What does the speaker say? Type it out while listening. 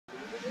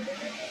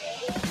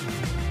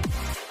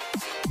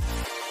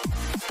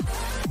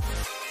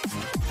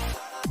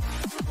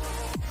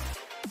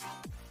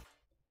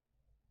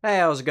Hey,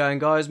 how's it going,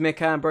 guys?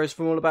 Mick Ambrose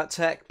from All About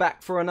Tech,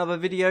 back for another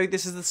video.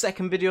 This is the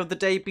second video of the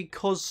day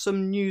because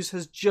some news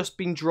has just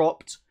been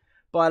dropped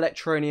by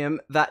Electroneum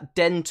that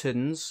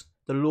Dentons,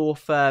 the law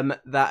firm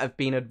that have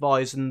been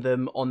advising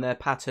them on their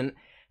patent,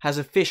 has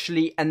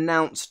officially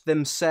announced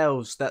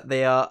themselves that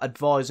they are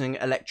advising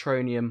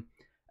Electroneum.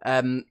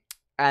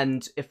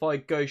 And if I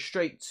go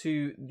straight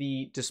to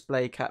the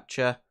display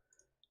capture,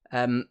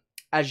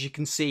 as you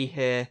can see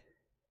here,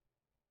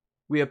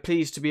 we are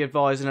pleased to be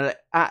advising at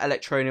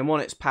Electroneum on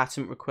its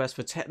patent request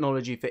for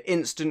technology for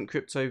instant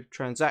crypto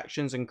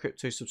transactions and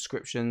crypto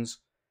subscriptions.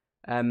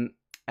 And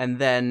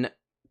then,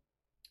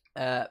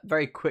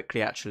 very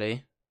quickly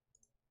actually,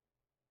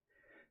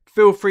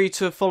 feel free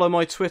to follow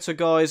my Twitter,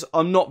 guys.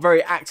 I'm not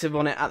very active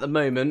on it at the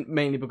moment,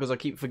 mainly because I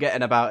keep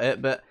forgetting about it.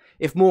 But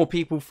if more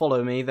people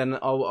follow me, then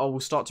I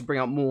will start to bring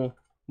out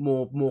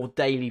more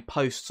daily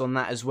posts on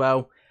that as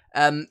well.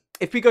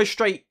 If we go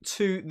straight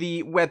to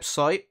the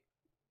website,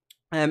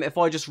 if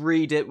I just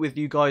read it with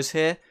you guys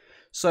here.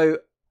 So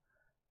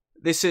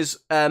this is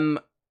a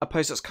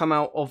post that's come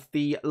out of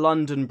the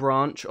London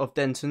branch of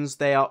Dentons.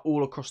 They are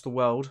all across the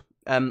world.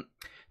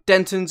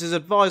 Dentons is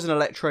advising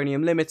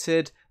Electroneum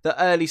Limited, the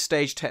early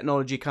stage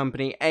technology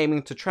company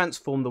aiming to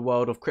transform the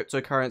world of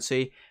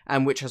cryptocurrency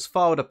and which has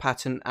filed a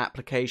patent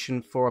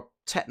application for a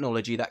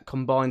technology that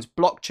combines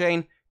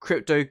blockchain,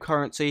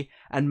 cryptocurrency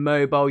and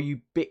mobile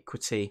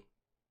ubiquity.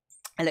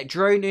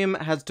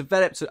 Electroneum has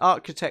developed an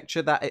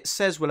architecture that it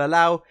says will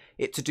allow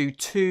it to do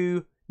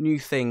two new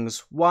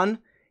things. One,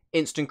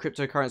 instant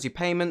cryptocurrency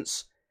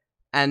payments,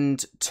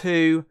 and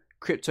two,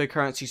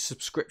 cryptocurrency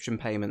subscription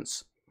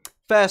payments.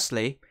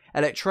 Firstly,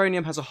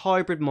 Electroneum has a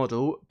hybrid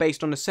model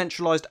based on a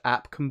centralized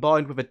app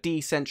combined with a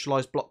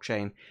decentralized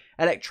blockchain.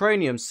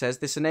 Electroneum says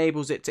this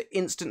enables it to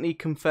instantly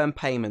confirm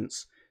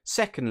payments.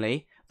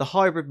 Secondly, the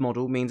hybrid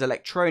model means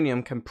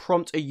Electroneum can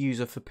prompt a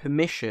user for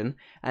permission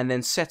and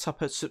then set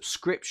up a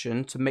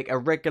subscription to make a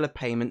regular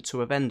payment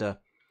to a vendor.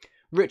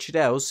 Richard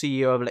Ells,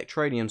 CEO of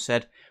Electroneum,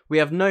 said, "We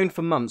have known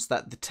for months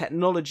that the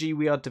technology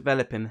we are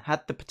developing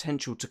had the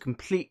potential to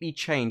completely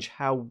change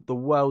how the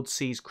world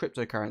sees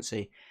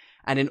cryptocurrency.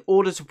 And in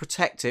order to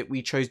protect it,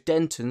 we chose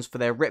Dentons for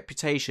their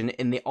reputation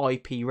in the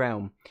IP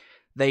realm.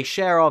 They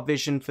share our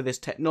vision for this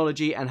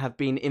technology and have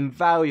been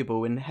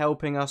invaluable in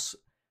helping us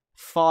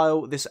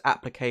file this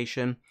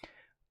application.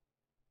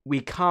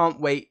 We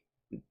can't wait."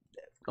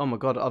 Oh my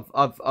god,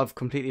 I've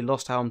completely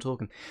lost how I'm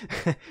talking.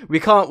 "We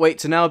can't wait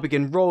to now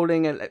begin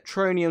rolling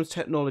Electroneum's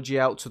technology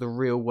out to the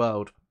real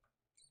world."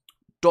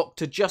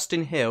 Dr.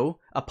 Justin Hill,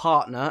 a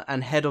partner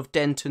and head of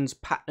Denton's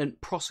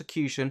patent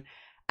prosecution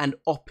and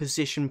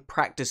opposition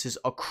practices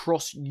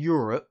across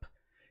Europe,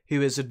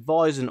 who is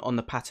advising on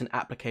the patent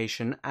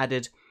application,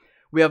 added,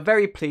 "We are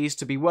very pleased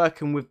to be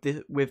working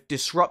with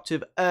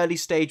disruptive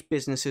early-stage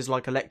businesses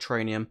like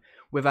Electroneum,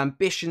 with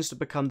ambitions to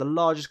become the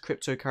largest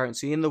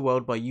cryptocurrency in the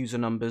world by user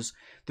numbers.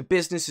 The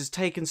business has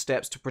taken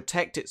steps to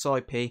protect its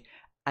IP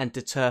and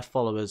deter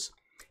followers.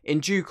 In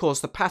due course,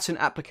 the patent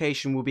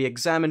application will be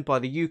examined by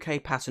the UK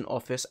Patent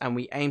Office, and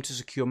we aim to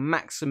secure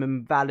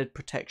maximum valid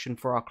protection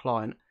for our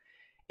client."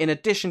 In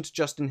addition to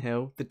Justin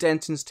Hill, the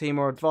Dentons team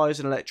are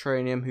advising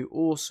Electroneum, who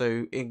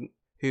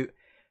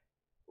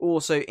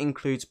also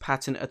includes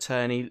patent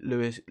attorney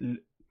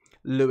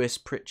Lewis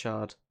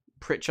Pritchard.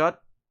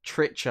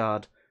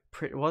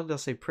 Why did I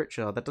say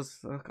Pritchard?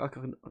 It's like I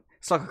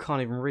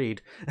can't even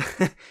read.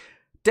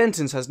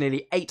 Dentons has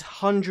nearly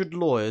 800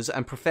 lawyers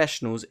and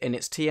professionals in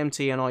its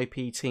TMT and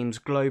IP teams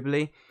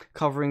globally,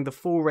 covering the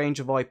full range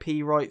of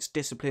IP rights,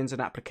 disciplines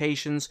and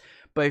applications,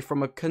 both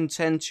from a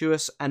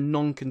contentious and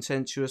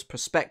non-contentious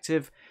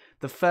perspective.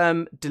 The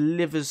firm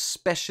delivers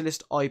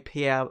specialist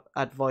IP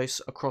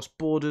advice across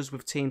borders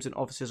with teams and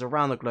offices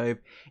around the globe.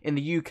 In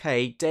the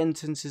UK,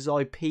 Dentons'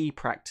 IP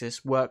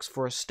practice works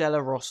for a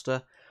stellar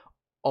roster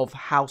of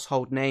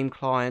household name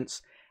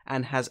clients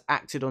and has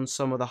acted on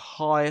some of the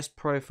highest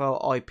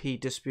profile IP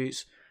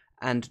disputes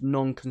and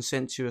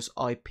non-consensuous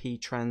IP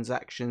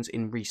transactions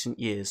in recent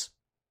years.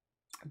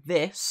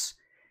 This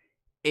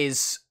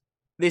is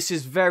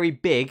very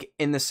big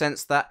in the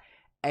sense that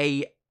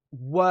a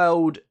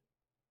world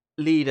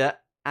leader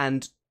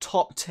and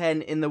top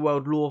 10 in the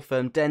world law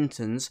firm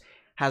Dentons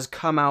has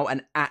come out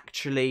and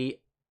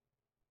actually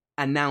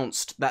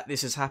announced that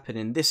this is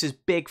happening. This is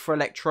big for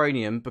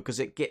Electroneum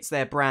because it gets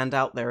their brand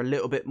out there a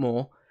little bit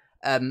more.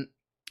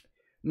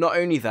 Not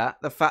only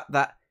that, the fact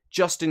that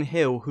Justin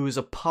Hill, who is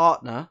a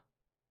partner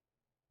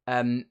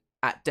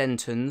at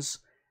Dentons,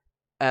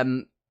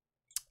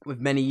 with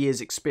many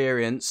years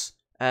experience,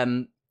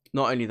 not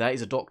only that,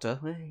 he's a doctor.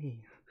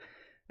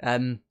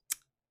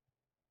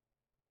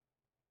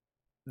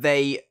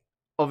 They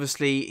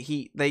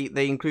obviously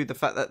they include the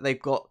fact that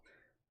they've got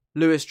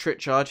Lewis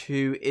Pritchard,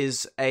 who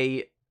is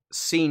a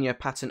senior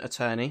patent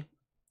attorney.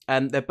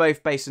 They're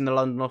both based in the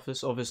London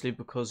office, obviously,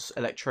 because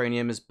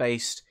Electroneum is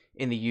based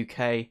in the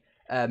UK,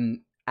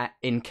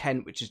 in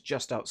Kent, which is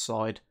just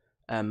outside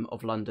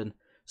of London.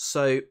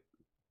 So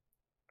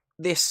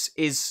this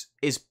is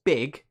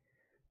big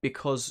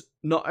because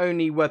not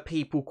only were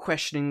people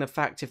questioning the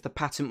fact if the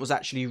patent was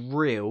actually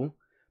real,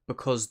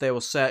 because they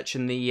were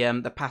searching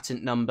the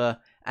patent number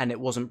and it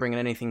wasn't bringing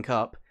anything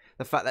up,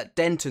 the fact that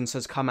Dentons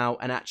has come out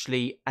and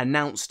actually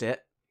announced it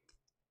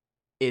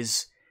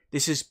is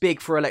big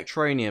for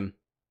Electroneum.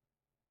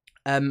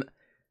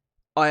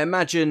 I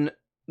imagine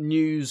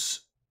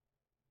news,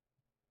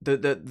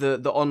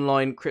 the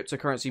online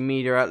cryptocurrency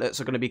media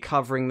outlets are going to be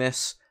covering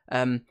this.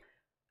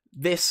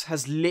 This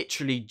has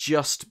literally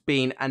just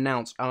been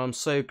announced, and I'm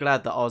so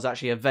glad that I was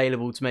actually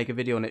available to make a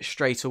video on it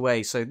straight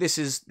away. So this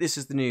is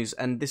the news,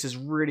 and this is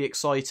really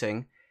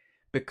exciting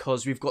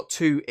because we've got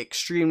two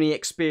extremely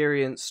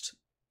experienced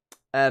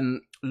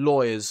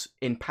lawyers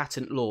in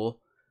patent law,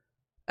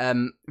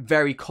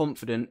 very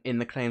confident in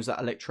the claims that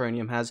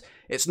Electroneum has.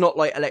 It's not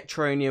like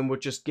Electroneum were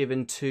just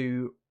given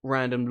to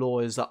random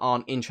lawyers that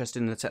aren't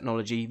interested in the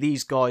technology.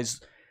 These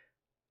guys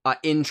are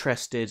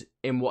interested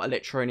in what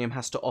Electroneum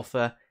has to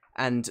offer,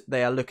 and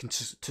they are looking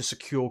to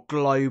secure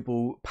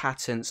global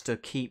patents to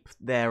keep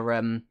their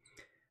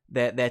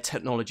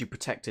technology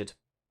protected.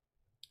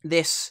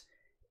 This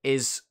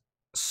is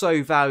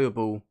so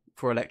valuable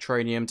for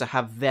Electroneum to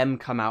have them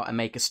come out and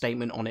make a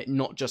statement on it,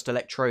 not just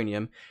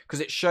Electroneum,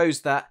 because it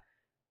shows that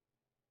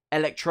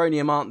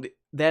Electroneum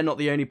they're not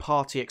the only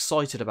party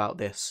excited about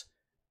this.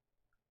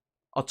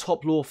 A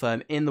top law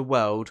firm in the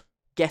world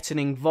getting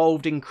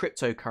involved in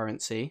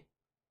cryptocurrency,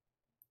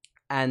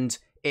 and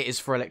it is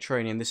for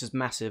Electroneum. This is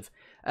massive.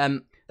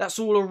 That's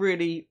all I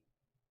really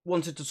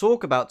wanted to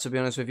talk about, to be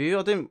honest with you.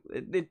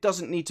 It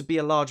doesn't need to be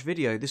a large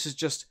video. This is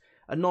just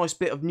a nice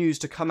bit of news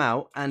to come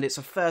out, and it's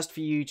a first for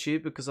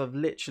YouTube because I've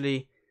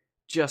literally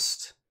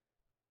just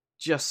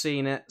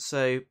seen it.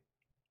 So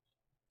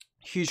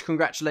huge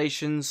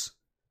congratulations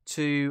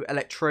to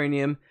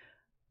Electroneum.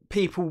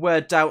 People were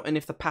doubting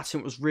if the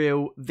patent was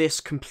real. This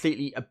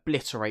completely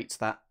obliterates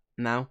that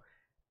now,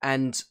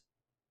 and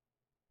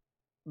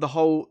the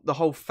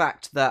whole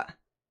fact that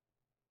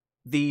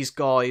these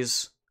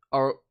guys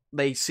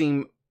they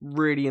seem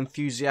really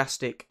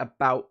enthusiastic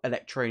about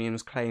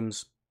Electroneum's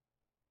claims,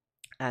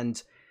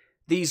 and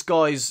these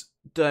guys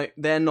they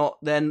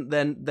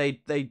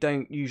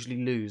don't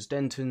usually lose.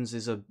 Dentons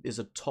is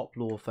a top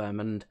law firm,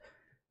 and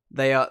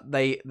they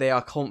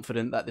are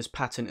confident that this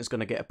patent is going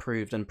to get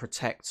approved and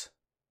protect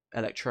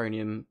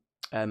Electroneum.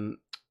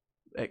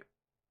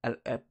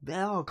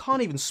 I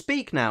can't even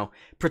speak now.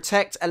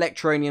 Protect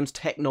Electroneum's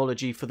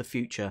technology for the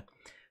future.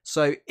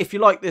 So if you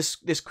like this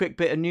quick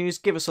bit of news,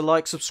 give us a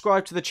like,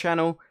 subscribe to the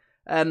channel.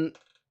 I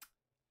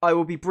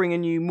will be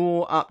bringing you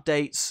more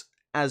updates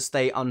as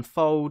they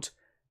unfold.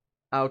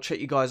 I'll check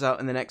you guys out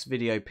in the next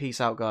video.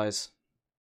 Peace out, guys.